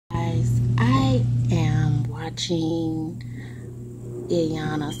watching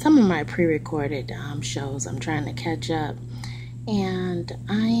some of my pre-recorded shows. I'm trying to catch up. And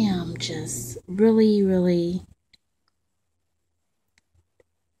I am just really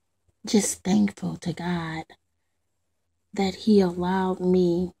just thankful to God that He allowed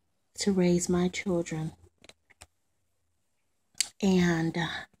me to raise my children. And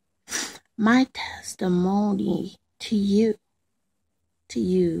my testimony to you,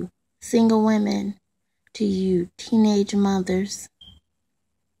 single women, to you, teenage mothers,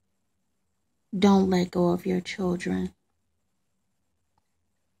 don't let go of your children.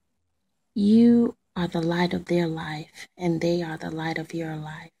 You are the light of their life, and they are the light of your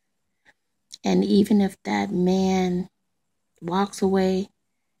life. And even if that man walks away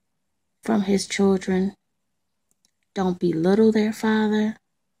from his children, don't belittle their father.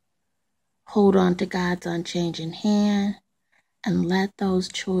 Hold on to God's unchanging hand and let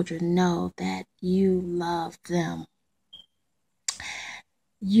those children know that you love them.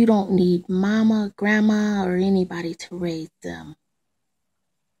 You don't need mama, grandma, or anybody to raise them.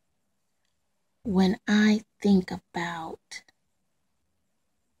 When I think about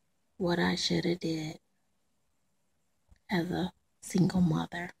what I should have did as a single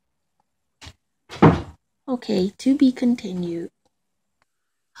mother. Okay, to be continued.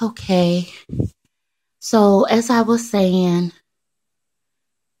 Okay, so as I was saying,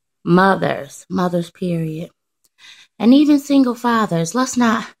 mothers period, and even single fathers, let's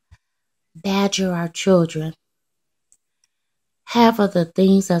not badger our children. Half of the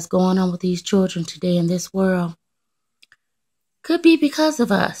things that's going on with these children today in this world could be because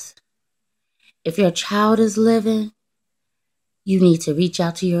of us. If your child is living, you need to reach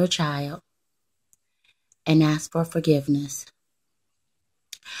out to your child and ask for forgiveness.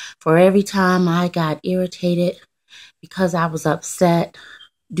 For every time I got irritated because I was upset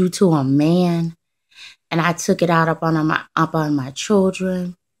due to a man, and I took it out up on my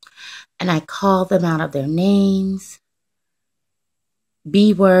children, and I called them out of their names,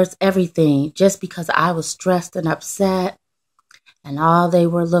 B words, everything, just because I was stressed and upset, and all they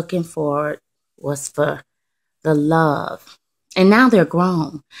were looking for was for the love. And now they're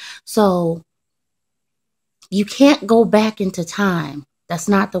grown. So you can't go back into time. That's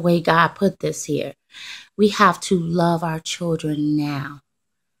not the way God put this here. We have to love our children now.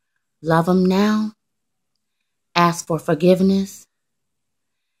 Love them now. Ask for forgiveness.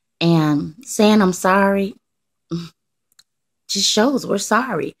 And saying I'm sorry just shows we're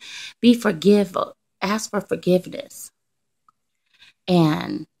sorry. Be forgiveful. Ask for forgiveness.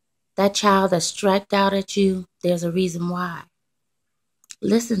 And that child that's striked out at you, there's a reason why.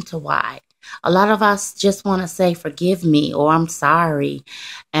 Listen to why. A lot of us just want to say, forgive me, or I'm sorry,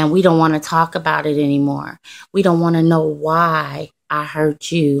 and we don't want to talk about it anymore. We don't want to know why I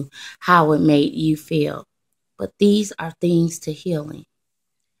hurt you, how it made you feel. But these are things to healing.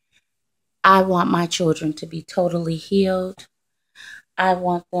 I want my children to be totally healed. I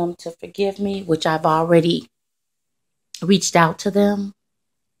want them to forgive me, which I've already reached out to them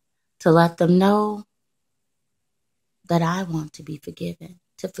to let them know that I want to be forgiven,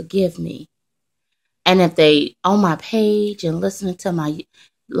 to forgive me. And if they on my page and listening to my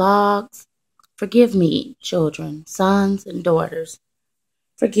logs, forgive me, children, sons and daughters.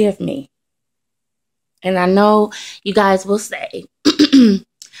 Forgive me. And I know you guys will say,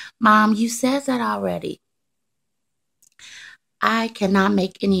 Mom, you said that already. I cannot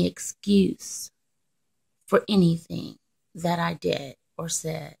make any excuse for anything that I did or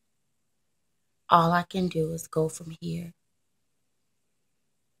said. All I can do is go from here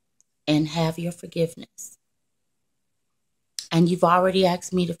and have your forgiveness. And you've already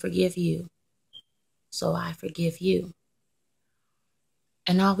asked me to forgive you, so I forgive you.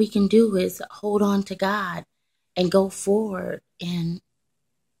 And all we can do is hold on to God and go forward and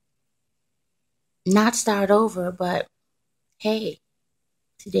not start over, but hey,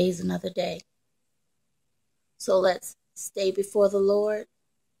 today's another day. So let's stay before the Lord.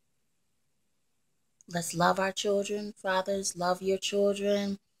 Let's love our children. Fathers, love your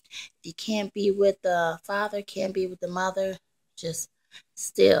children. If you can't be with the father, can't be with the mother, just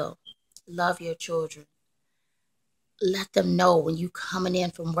still love your children. Let them know when you coming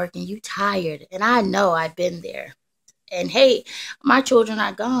in from work and you tired. And I know I've been there. And hey, my children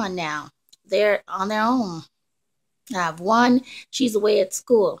are gone now. They're on their own. I have one, she's away at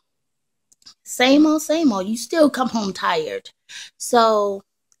school. Same old. You still come home tired. So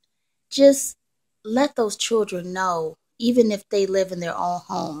just let those children know, even if they live in their own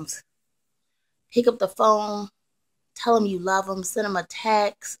homes. Pick up the phone, tell them you love them, send them a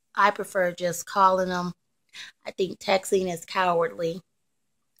text. I prefer just calling them. I think texting is cowardly.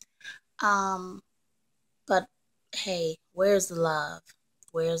 But hey, where's the love?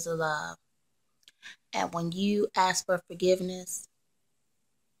 Where's the love? And when you ask for forgiveness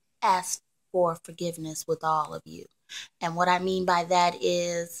with all of you. And what I mean by that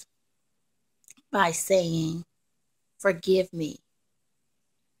is by saying, forgive me,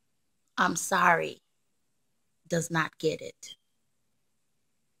 I'm sorry, does not get it.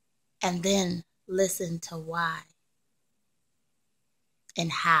 And then listen to why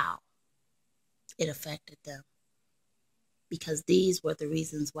and how it affected them. Because these were the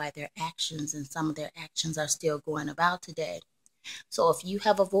reasons why their actions and some of their actions are still going about today. So if you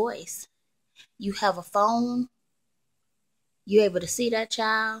have a voice, you have a phone, you're able to see that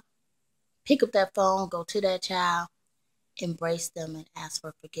child, pick up that phone, go to that child, embrace them and ask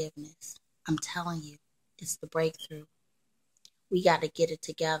for forgiveness. I'm telling you, it's the breakthrough. We got to get it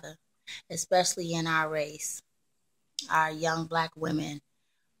together, especially in our race, our young Black women.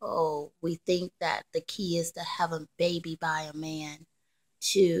 Oh, we think that the key is to have a baby by a man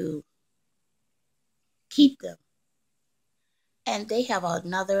to keep them. And they have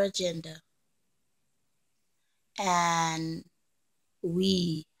another agenda. And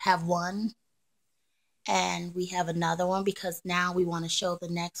we have one and we have another one because now we want to show the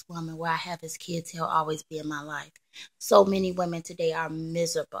next woman where I have his kids, he'll always be in my life. So many women today are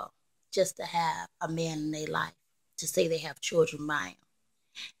miserable just to have a man in their life, to say they have children by him.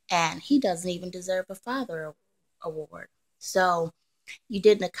 And he doesn't even deserve a father award. So you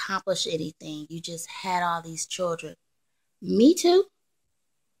didn't accomplish anything. You just had all these children. Me too.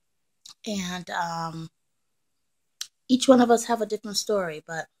 And each one of us have a different story,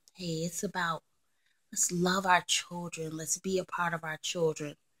 but hey, it's about, let's love our children. Let's be a part of our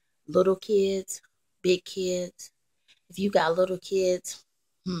children. Little kids, big kids. If you got little kids,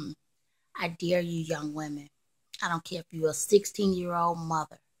 I dare you, young women. I don't care if you're a 16-year-old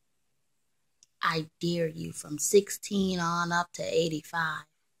mother. I dare you from 16 on up to 85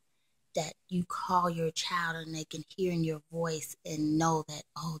 that you call your child and they can hear in your voice and know that,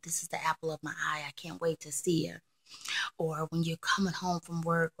 oh, this is the apple of my eye. I can't wait to see her. Or when you're coming home from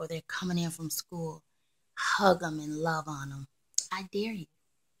work or they're coming in from school, hug them and love on them. I dare you.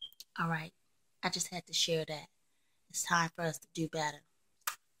 All right. I just had to share that. It's time for us to do better.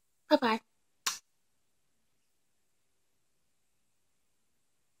 Bye-bye.